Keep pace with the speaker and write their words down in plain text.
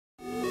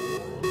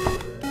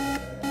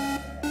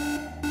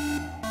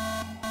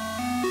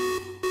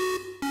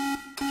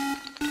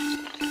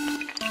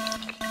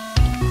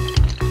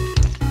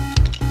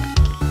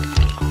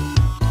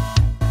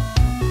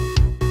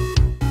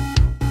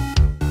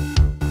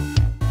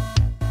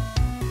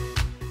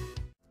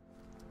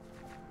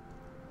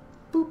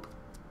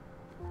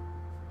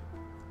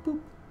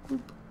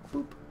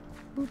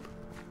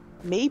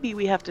maybe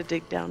we have to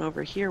dig down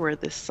over here where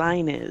this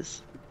sign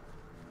is.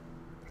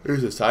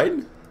 There's a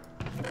sign?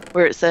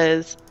 Where it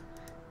says,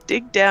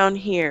 dig down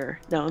here.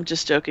 No, I'm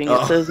just joking. It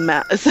Oh. says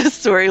it says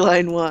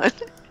storyline 1.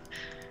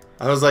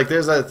 I was like,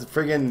 there's a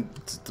friggin'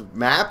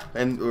 map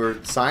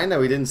or sign that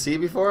we didn't see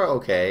before?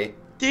 Okay.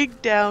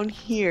 Dig down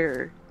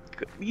here.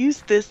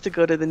 Use this to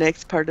go to the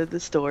next part of the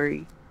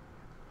story.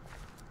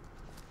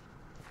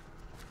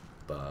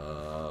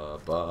 Ba,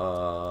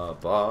 ba,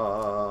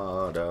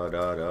 ba, da,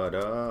 da, da,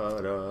 da,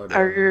 da, da.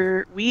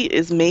 Our wheat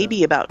is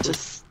maybe about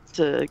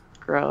to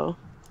grow.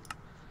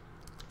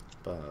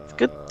 Ba, It's a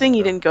good thing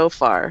you didn't go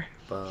far.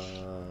 ba,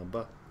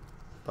 ba,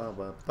 ba,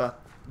 ba, ba,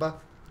 ba,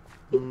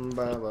 ba,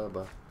 ba, ba,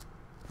 ba,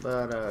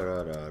 da,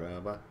 da, da, da,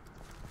 ba.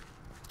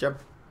 Jump.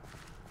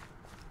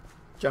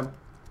 Jump,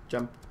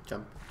 jump,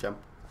 jump, jump,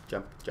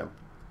 jump, jump,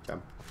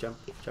 jump, jump,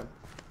 jump.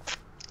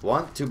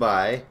 Want to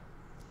buy.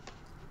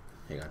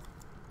 Hang on.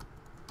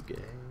 Game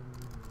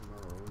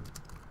mode.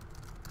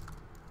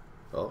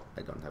 Oh,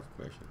 I don't have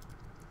permission.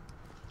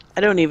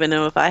 I don't even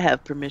know if I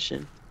have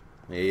permission.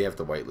 Yeah, you have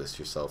to whitelist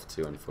yourself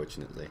too,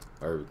 unfortunately.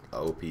 Or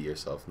OP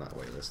yourself, not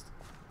whitelist.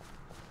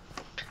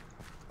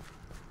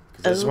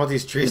 Because I just want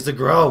these trees to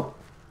grow.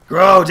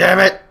 Grow, damn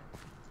it!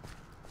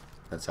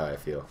 That's how I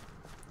feel.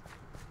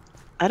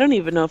 I don't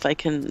even know if I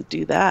can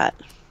do that.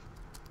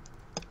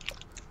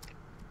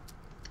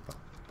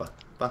 Ba,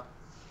 ba.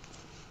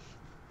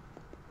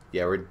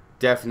 Yeah, we're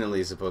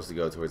definitely supposed to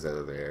go towards that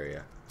other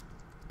area.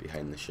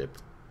 Behind the ship.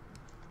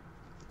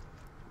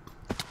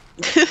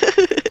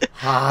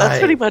 Hi. That's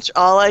pretty much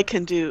all I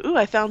can do. Ooh,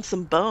 I found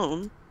some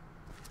bone.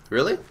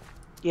 Really?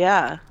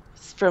 Yeah.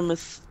 It's from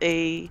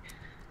a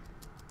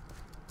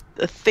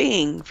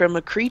thing, from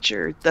a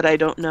creature that I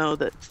don't know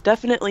that's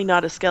definitely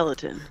not a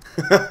skeleton.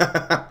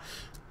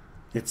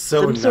 It's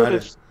so Some not sort a,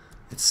 of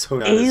it's so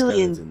not alien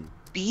a skeleton.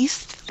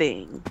 beast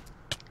thing.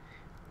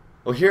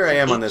 Well, here I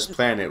am on this Ancient-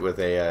 planet with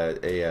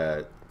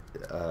a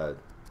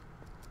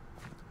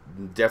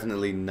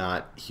definitely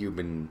not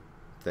human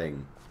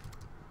thing.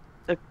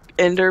 A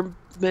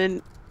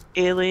Enderman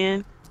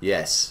alien.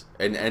 Yes,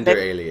 an ender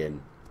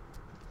alien.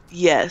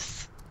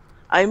 Yes.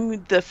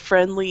 I'm the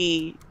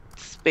friendly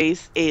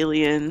space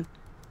alien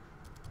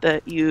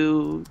that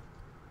you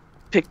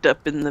picked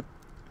up in the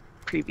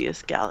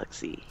previous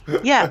galaxy.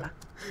 Yeah.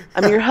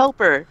 I'm your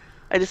helper.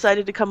 I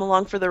decided to come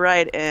along for the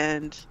ride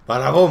and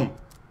Bada boom.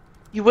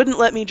 you wouldn't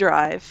let me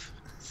drive.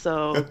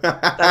 So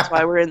that's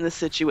why we're in this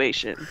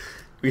situation.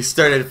 We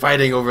started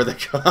fighting over the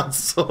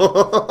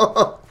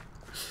console.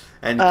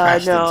 And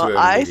crashed No, into a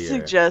I meteor.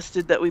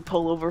 suggested that we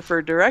pull over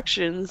for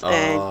directions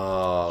and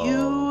Oh,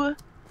 you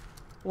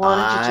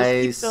wanted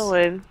to just keep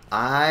going.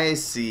 I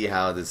see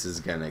how this is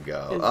gonna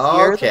go. 'Cause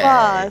you're the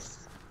boss.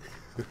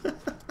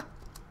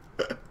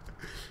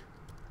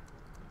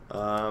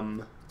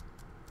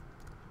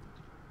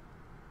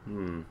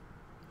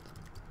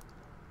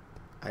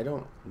 I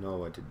don't know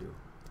what to do.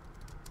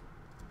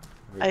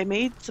 I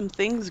made some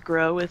things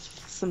grow with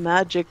some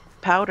magic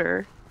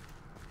powder.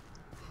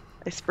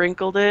 I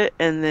sprinkled it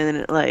and then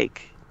it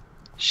like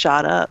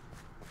shot up.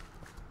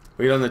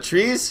 Wait, on the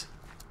trees?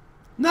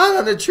 Not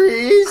on the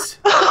trees!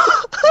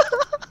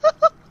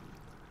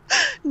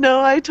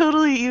 No, I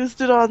totally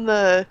used it on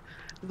the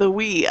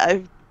wheat.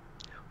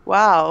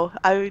 Wow,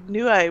 I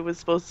knew I was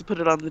supposed to put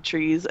it on the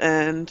trees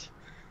and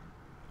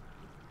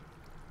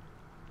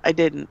I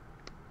didn't.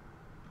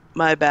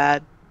 My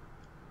bad.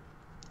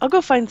 I'll go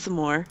find some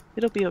more.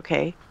 It'll be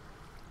okay.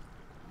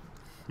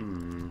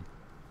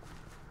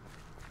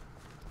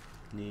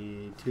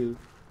 Need to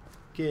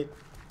get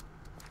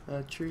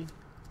a tree.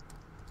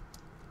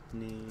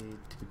 Need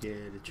to get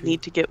a tree.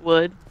 Need to get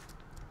wood.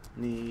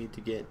 Need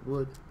to get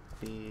wood.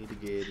 Need to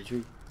get a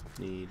tree.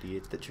 Need to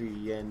get the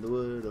tree and the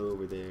wood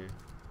over there.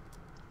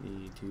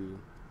 Need to...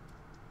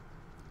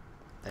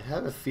 I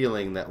have a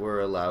feeling that we're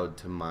allowed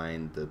to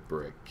mine the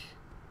brick.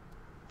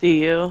 Do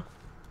you?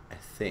 I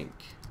think.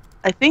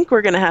 I think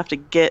we're gonna have to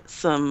get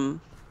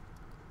some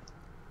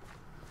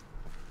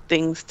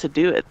things to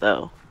do it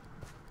though.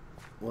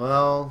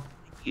 Well,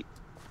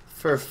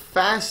 for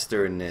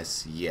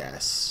fasterness,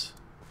 yes.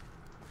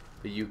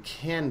 But you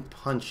can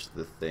punch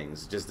the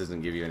things. It just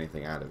doesn't give you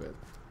anything out of it.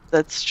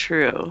 That's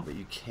true. But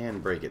you can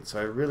break it. So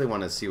I really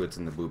want to see what's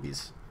in the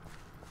boobies.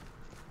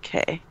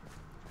 Okay.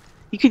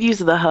 You could use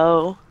the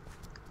hoe.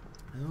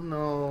 I don't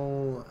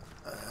know.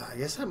 I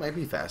guess that might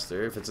be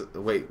faster. If it's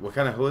wait, what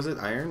kind of hoe is it?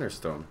 Iron or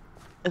stone?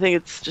 I think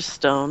it's just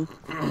stone.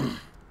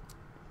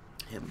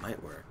 It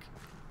might work.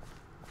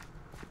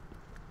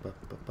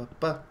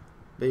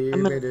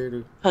 I'm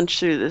gonna punch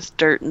through this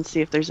dirt and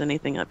see if there's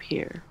anything up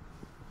here.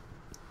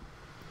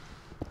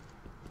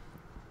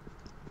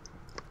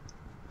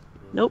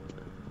 Nope.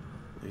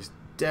 There's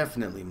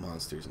definitely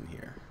monsters in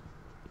here.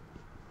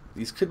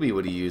 These could be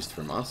what he used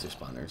for monster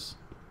spawners.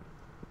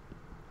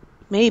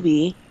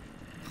 Maybe.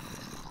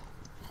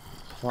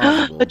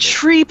 Plausible, A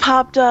tree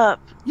popped up.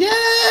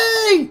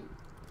 Yay!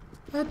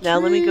 Now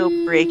let me go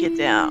break it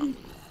down.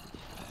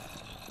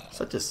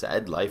 Such a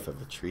sad life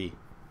of a tree.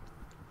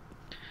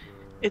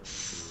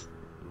 It's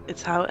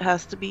how it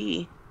has to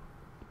be.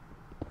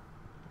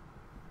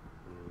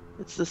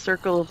 It's the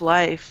circle of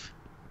life.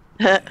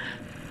 I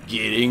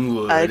Getting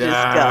wood.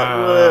 just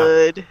got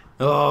wood.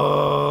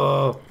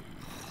 Oh.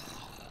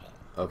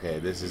 Okay,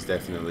 this is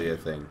definitely a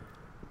thing.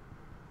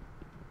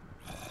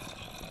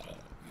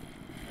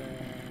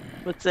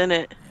 What's in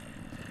it?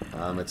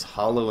 It's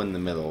hollow in the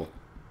middle.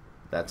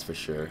 That's for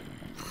sure.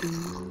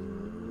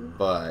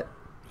 But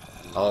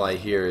all I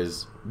hear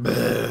is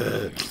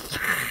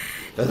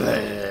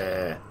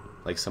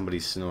like somebody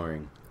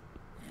snoring.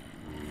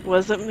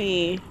 Wasn't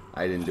me.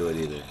 I didn't do it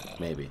either.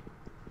 Maybe.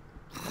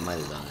 I might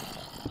have done it.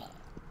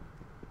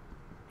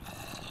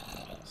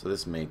 So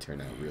this may turn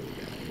out really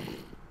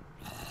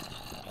bad.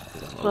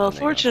 Well,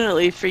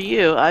 fortunately for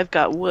you, I've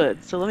got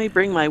wood. So let me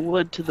bring my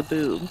wood to the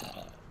boob.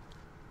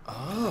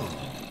 Oh.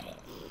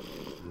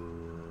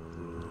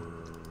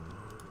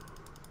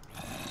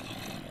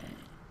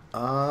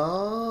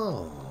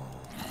 Oh.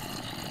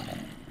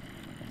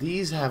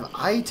 These have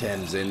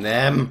items in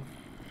them.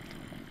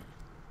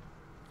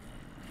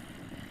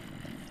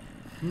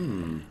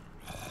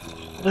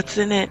 What's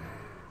in it?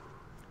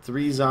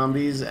 3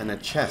 zombies and a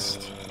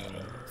chest.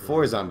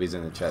 4 zombies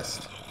in a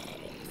chest.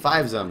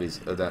 5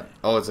 zombies.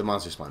 Oh, it's a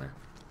monster spawner.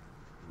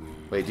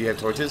 Wait, do you have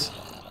torches?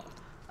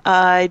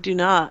 I do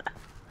not.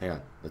 Hang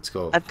on. Let's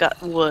go. I've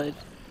got wood.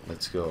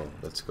 Let's go.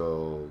 Let's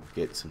go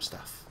get some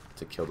stuff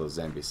to kill those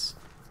zombies.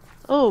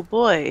 Oh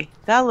boy,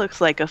 that looks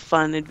like a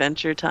fun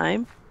adventure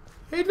time.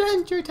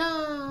 Adventure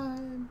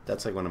time!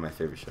 That's like one of my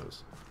favorite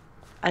shows.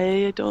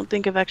 I don't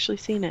think I've actually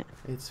seen it.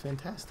 It's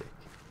fantastic.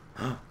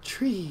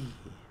 Tree!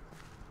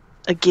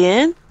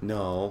 Again?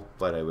 No,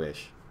 but I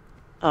wish.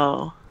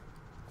 Oh.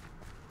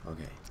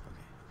 Okay.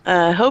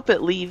 I hope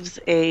it leaves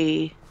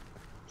a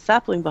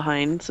sapling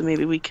behind, so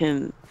maybe we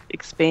can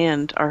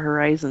expand our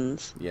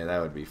horizons. Yeah,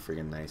 that would be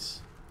friggin'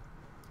 nice.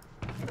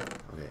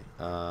 Okay,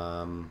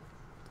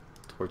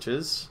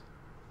 torches.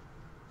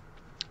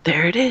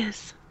 There it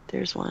is.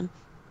 There's one.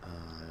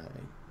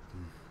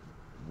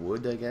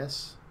 Wood, I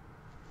guess.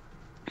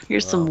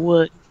 Here's some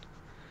wood.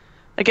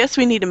 I guess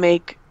we need to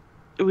make...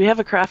 We have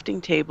a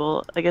crafting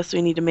table. I guess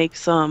we need to make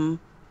some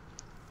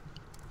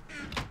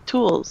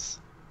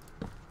tools.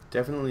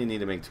 Definitely need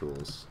to make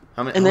tools.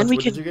 How much wood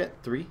did you get?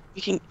 3?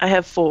 We can. I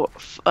have 5.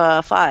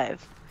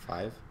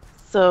 5?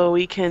 So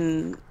we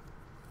can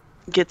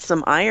get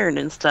some iron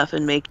and stuff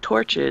and make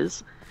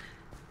torches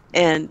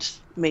and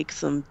make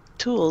some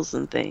tools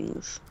and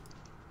things.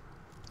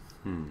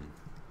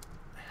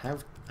 I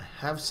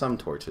have some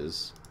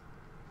torches,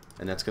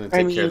 and that's going to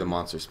take care of the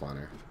monster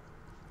spawner.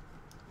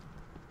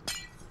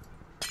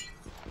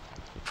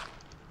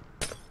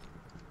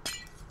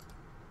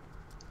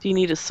 Do you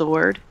need a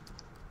sword?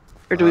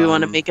 Or do we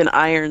want to make an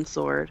iron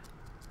sword?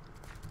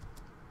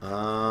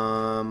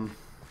 I'd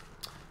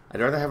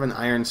rather have an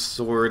iron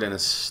sword and a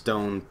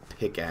stone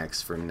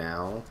pickaxe for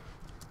now.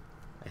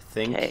 I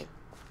think. Okay.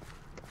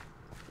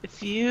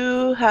 If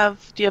you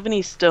have... Do you have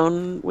any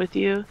stone with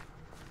you?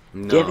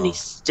 No. Do you have any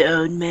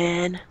stone,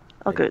 man?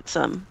 I'll get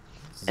some.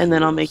 And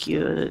then I'll make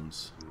you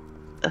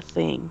a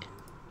thing.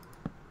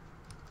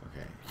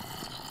 Okay.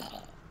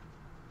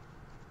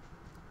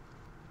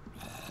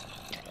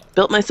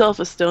 Built myself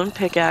a stone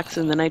pickaxe,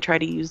 and then I try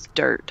to use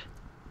dirt.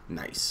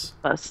 Nice.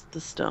 Bust the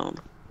stone.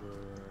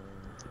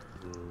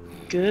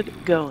 Good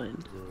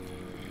going.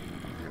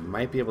 I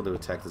might be able to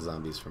attack the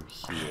zombies from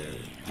here.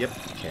 Yep,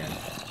 you can.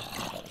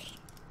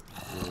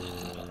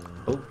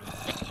 Oh.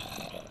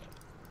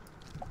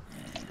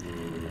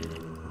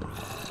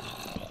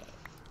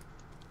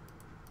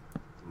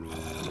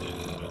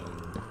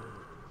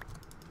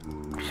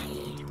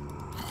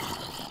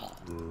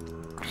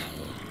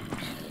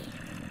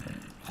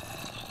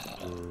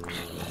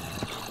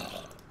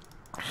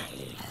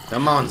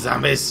 Come on,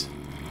 zombies!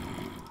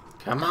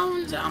 Come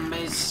on,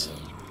 zombies!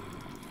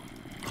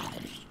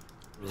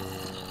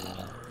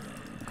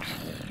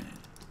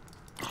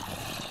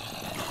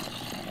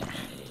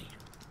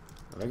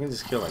 If I can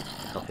just kill like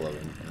a couple of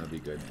them, that'd be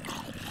good.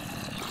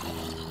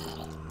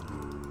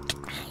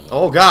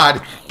 Oh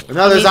god!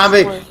 Another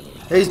zombie!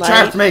 He's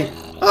trapped me!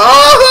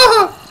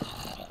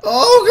 Oh!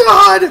 Oh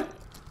god!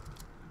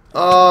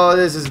 Oh,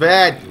 this is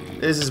bad.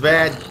 This is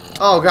bad.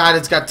 Oh god,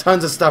 it's got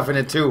tons of stuff in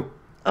it too.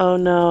 Oh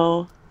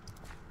no.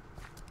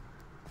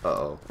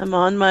 Uh-oh. I'm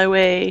on my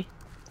way.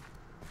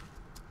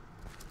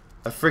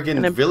 A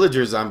freaking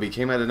villager zombie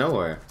came out of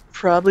nowhere.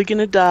 Probably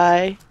gonna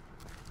die.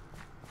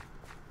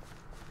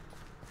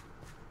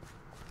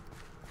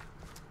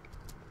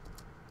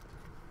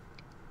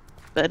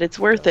 But it's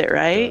worth it,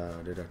 right?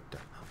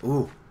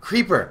 Ooh,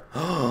 creeper!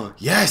 Oh,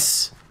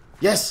 yes!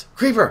 Yes,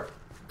 creeper!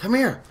 Come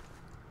here!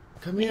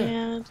 Come here!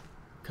 And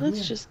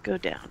let's just go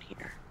down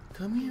here.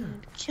 Come here.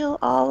 And kill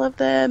all of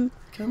them.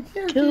 Come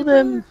here, kill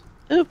them.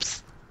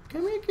 Oops.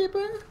 Come here,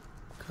 creeper.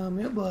 Come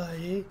here,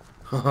 buddy.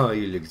 Oh,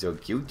 you look so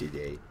cute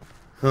today.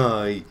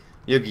 Oh,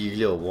 look at your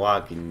little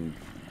walking.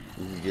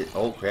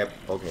 Oh, crap.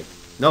 Okay.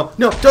 No,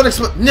 no, don't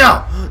explode.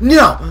 No,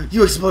 no!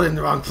 You exploded in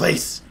the wrong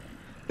place.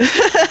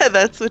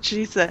 That's what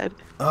she said.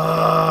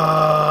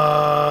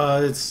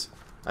 I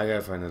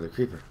gotta find another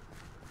creeper.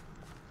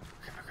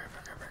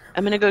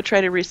 I'm gonna go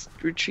try to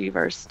retrieve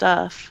our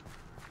stuff.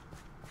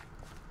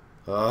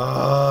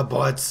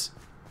 Butts.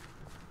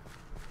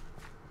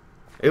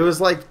 It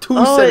was like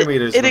 2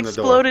 centimeters it from the door. It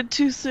exploded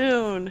too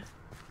soon.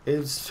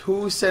 It's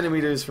 2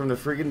 centimeters from the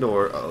freaking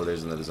door. Uh oh,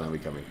 there's another zombie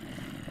coming.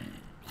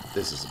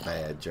 This is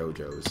bad,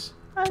 JoJo's.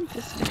 I'm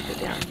just gonna go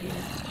down here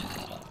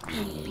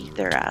and beat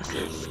their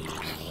asses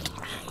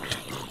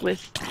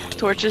with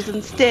torches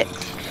and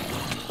sticks.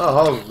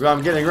 Oh,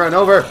 I'm getting run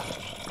over.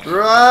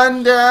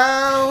 Run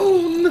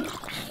down.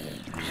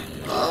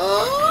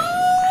 Oh,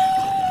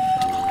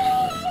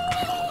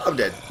 I'm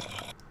dead.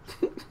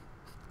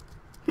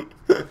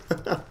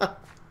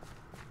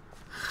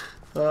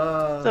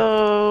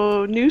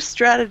 So, new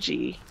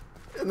strategy.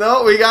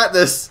 No, we got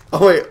this.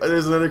 Oh wait,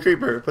 there's another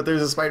creeper, but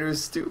there's a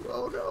spiders too.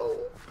 Oh no.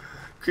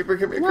 Creeper,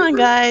 come here, Come on,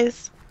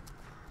 guys.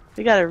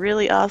 We got a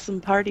really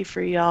awesome party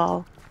for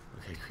y'all.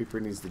 Okay, creeper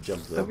needs to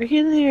jump though. Over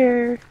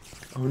here.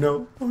 Oh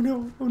no, oh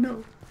no, oh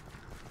no.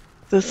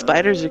 The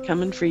spiders are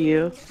coming for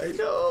you. I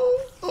know.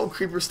 Oh,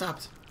 creeper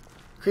stopped.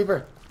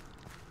 Creeper.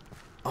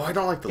 Oh, I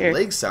don't like the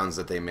leg sounds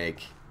that they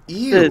make.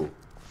 Ew.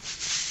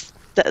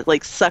 That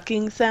like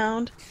sucking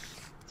sound.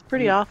 It's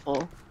pretty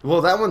awful.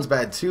 Well, that one's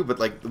bad too, but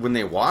like when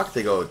they walk,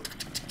 they go.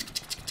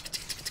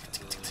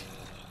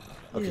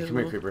 Okay, Ew. come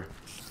here, creeper.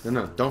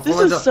 No, don't fall in.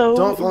 into. This is so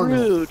don't fall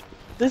rude.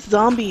 This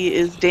zombie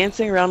is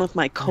dancing around with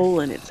my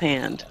coal in its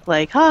hand.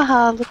 Like,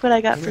 haha, look what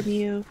I got from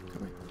you.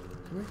 Come here,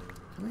 come here,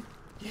 come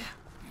here.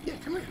 Yeah,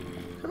 come here,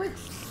 come here.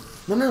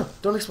 No,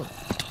 don't explode.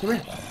 Come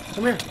here,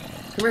 come here,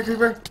 come here,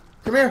 creeper.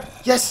 Come here.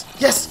 Yes,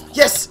 yes,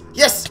 yes,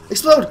 yes.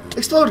 Explode,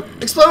 explode,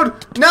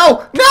 explode.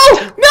 No,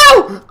 no,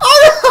 no. Oh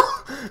no.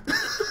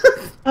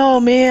 Oh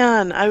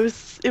man,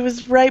 it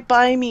was right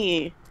by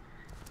me. If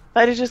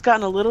I'd have just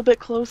gotten a little bit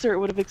closer, it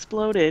would have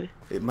exploded.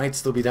 It might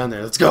still be down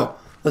there. Let's go.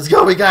 Let's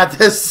go. We got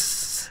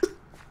this.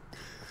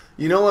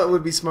 You know what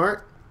would be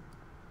smart?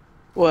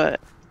 What?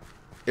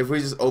 If we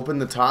just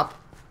opened the top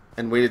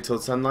and waited till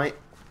sunlight.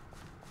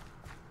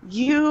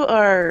 You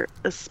are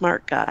a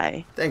smart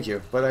guy. Thank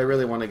you, but I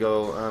really want to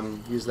go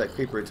use that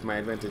creeper to my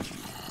advantage.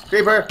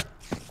 Creeper!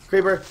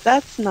 Creeper!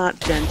 That's not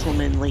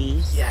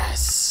gentlemanly.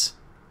 Yes!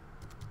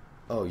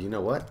 Oh, you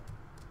know what?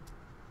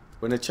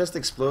 When a chest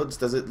explodes,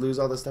 does it lose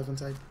all the stuff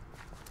inside?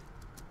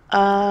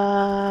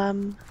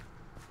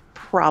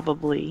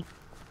 Probably.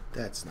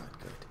 That's not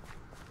good.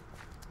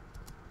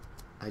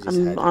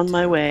 I'm on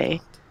my way.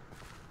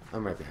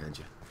 I'm right behind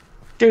you.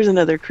 There's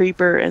another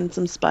creeper and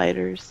some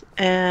spiders.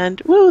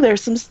 And, woo,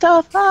 there's some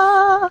stuff.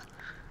 Ah!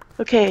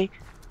 Okay,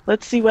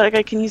 let's see what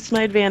I can use to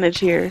my advantage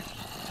here.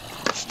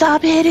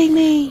 Stop hitting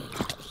me!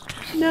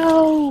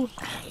 No!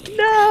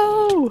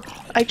 No!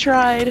 I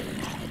tried.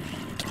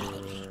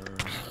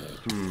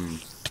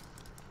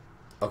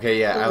 Okay,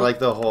 yeah, I like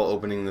the whole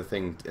opening the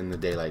thing in the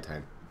daylight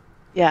time.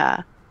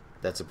 Yeah.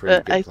 That's a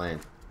pretty good plan.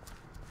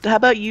 How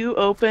about you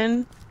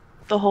open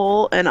the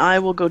hole and I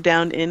will go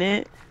down in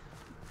it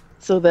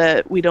so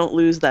that we don't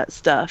lose that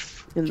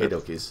stuff in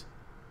the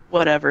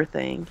whatever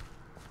thing.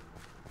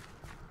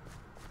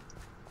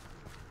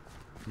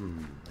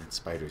 That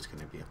spider's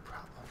gonna be a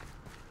problem.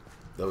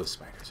 Those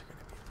spiders are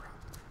gonna be a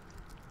problem.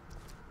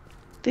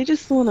 They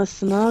just want to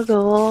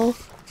snuggle.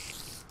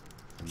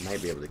 I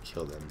might be able to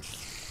kill them.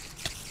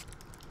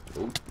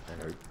 Oh, that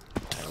hurt.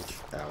 Ouch.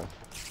 Ow.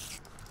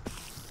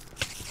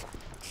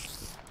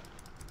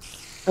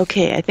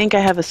 Okay, I think I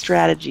have a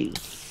strategy.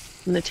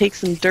 I'm going to take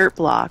some dirt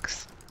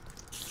blocks,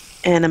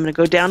 and I'm going to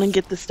go down and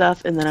get the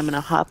stuff, and then I'm going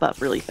to hop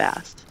up really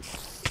fast.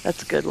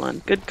 That's a good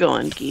one. Good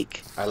going,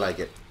 Geek. I like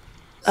it.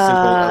 Simple,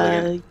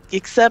 elegant.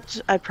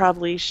 Except I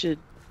probably should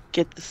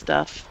get the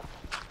stuff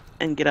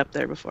and get up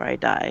there before I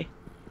die.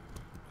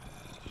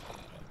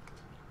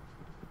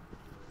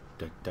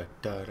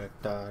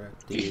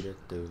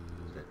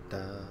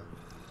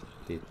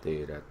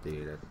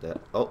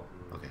 Oh,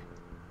 okay.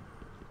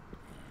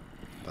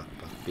 I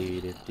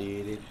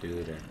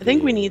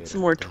think we need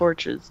some more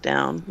torches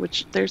down,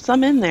 which there's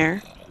some in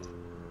there.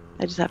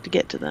 I just have to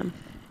get to them.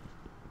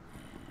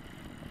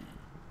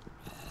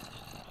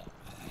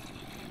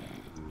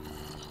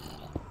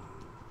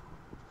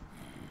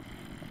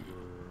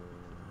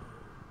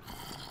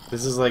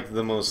 This is like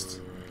the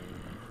most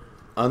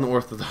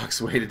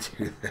unorthodox way to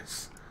do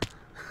this.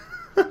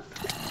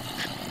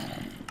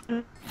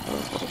 What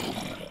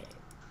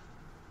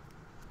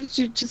did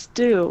you just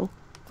do?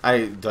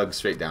 I dug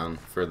straight down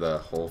for the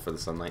hole for the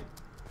sunlight.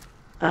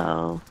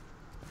 Oh.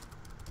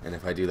 And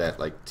if I do that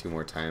like 2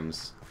 more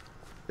times,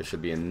 there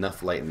should be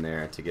enough light in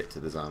there to get to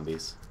the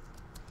zombies.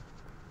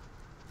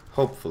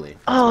 Hopefully.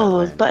 Oh,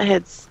 those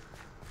buttheads.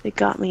 They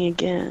got me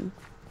again.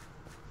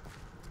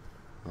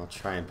 I'll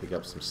try and pick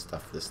up some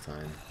stuff this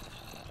time.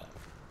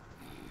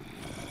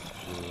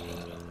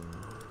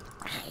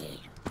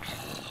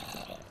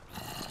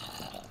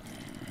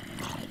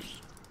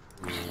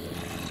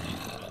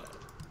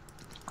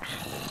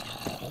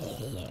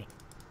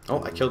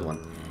 Oh, I killed one.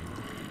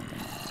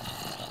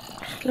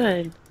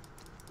 Good.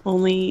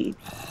 Only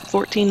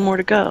 14 more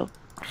to go.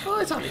 Oh,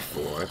 it's only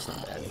 4. It's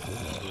not bad.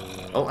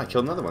 Oh, I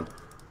killed another one.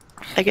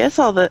 I guess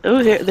all the...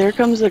 Oh, there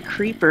comes a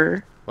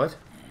creeper. What?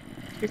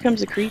 Here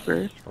comes a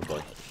creeper. Oh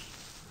boy.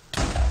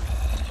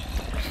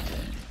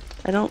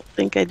 I don't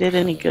think I did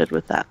any good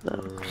with that,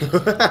 though.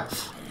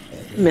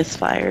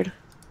 Misfired.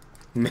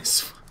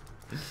 Miss.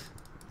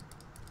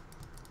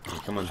 Okay,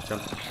 come on,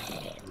 jump.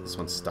 This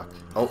one's stuck.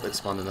 Oh, it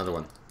spawned another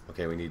one.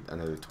 Okay, we need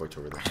another torch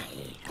over there.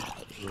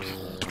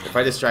 If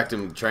I distract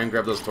him, try and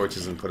grab those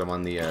torches and put them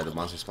on the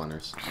monster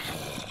spawners.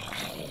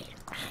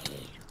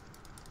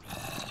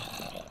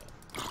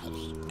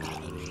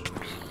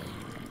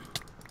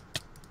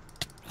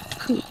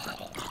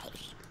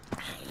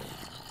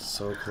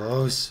 So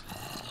close.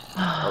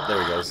 Oh,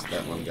 there he goes.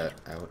 That one got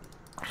out.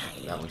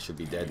 That one should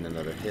be dead in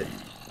another hit.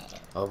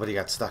 Oh, but he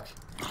got stuck.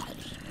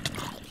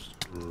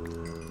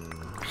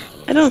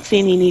 I don't see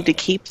any need to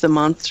keep the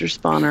monster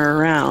spawner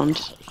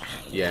around.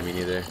 Yeah, me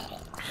neither.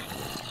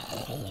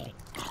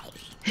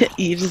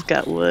 You just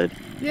got wood.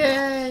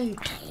 Yay!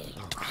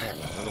 Oh crap,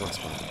 another one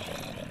spawned.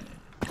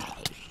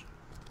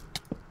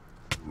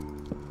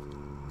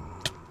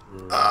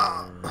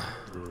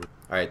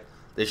 Alright,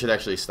 they should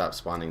actually stop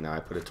spawning now. I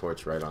put a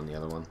torch right on the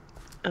other one.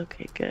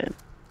 Okay, good.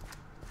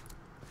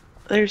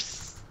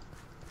 There's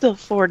still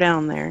 4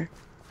 down there.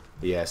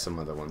 Yeah, some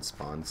other ones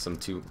spawned. Some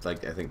two,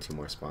 like, I think 2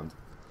 more spawned.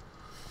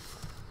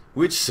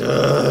 Which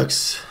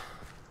sucks!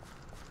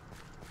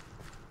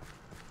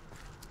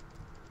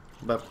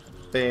 I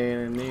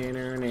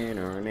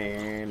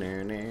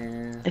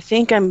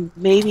think I'm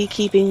maybe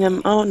keeping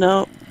them... Oh,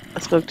 no. I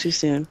spoke too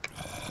soon.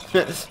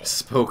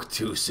 Spoke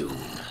too soon.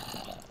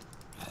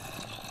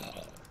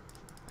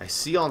 I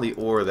see all the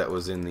ore that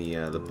was in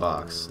the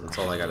box. That's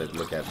all I gotta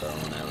look at, though,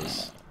 when I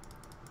was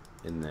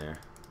in there.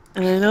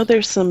 And I know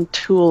there's some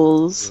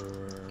tools.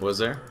 Was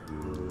there?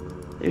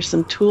 There's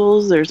some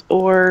tools, there's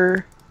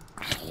ore.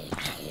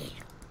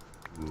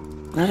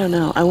 I don't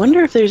know. I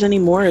wonder if there's any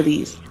more of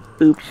these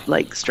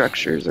boop-like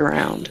structures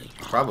around.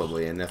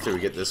 Probably, and after we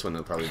get this one,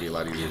 it'll probably be a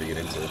lot easier to get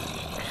into.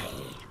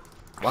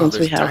 Wow, Once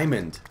there's we have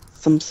diamond.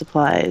 some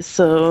supplies,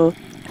 so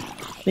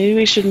maybe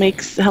we should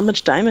make... How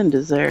much diamond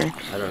is there?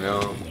 I don't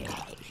know.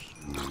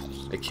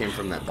 It came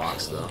from that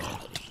box, though.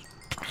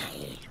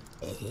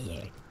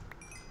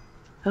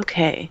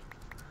 Okay.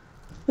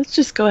 Let's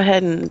just go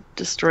ahead and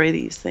destroy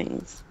these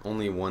things.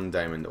 Only 1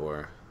 diamond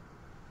ore.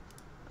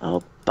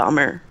 Oh,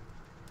 bummer.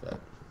 But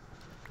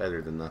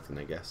better than nothing,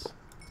 I guess.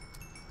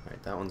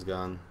 Alright, that one's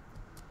gone.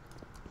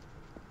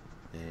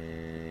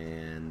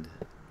 And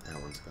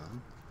that one's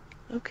gone.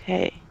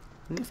 Okay.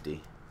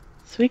 Nifty.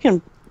 So we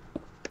can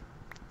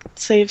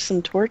save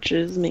some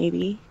torches,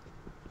 maybe.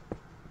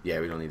 Yeah,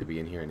 we don't need to be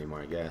in here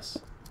anymore, I guess.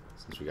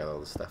 Since we got all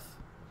the stuff.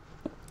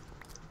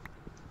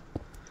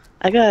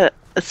 I got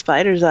a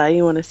spider's eye.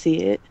 You want to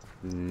see it?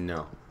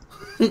 No.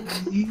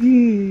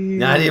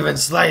 Not even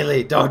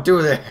slightly. Don't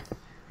do that.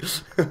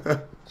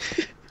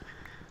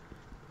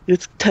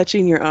 It's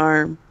touching your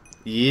arm.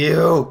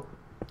 You!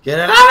 Get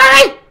it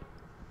out of me!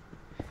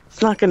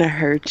 It's not gonna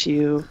hurt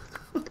you.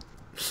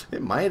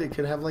 It might. It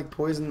could have like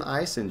poison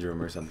eye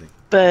syndrome or something.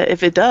 But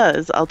if it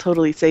does, I'll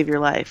totally save your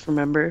life,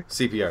 remember?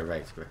 CPR,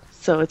 right.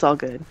 So it's all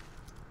good.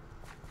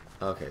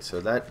 Okay, so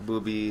that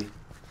booby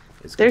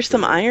is... There's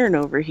some iron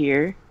over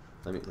here.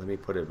 Let me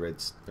put a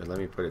let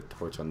me put a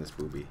torch on this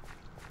booby.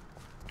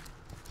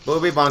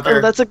 Booby bunker.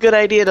 Oh, that's a good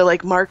idea to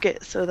like mark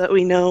it so that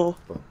we know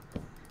Boom.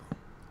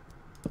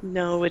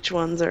 know which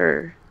ones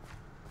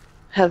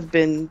have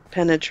been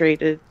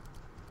penetrated.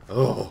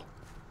 Oh.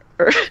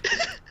 Or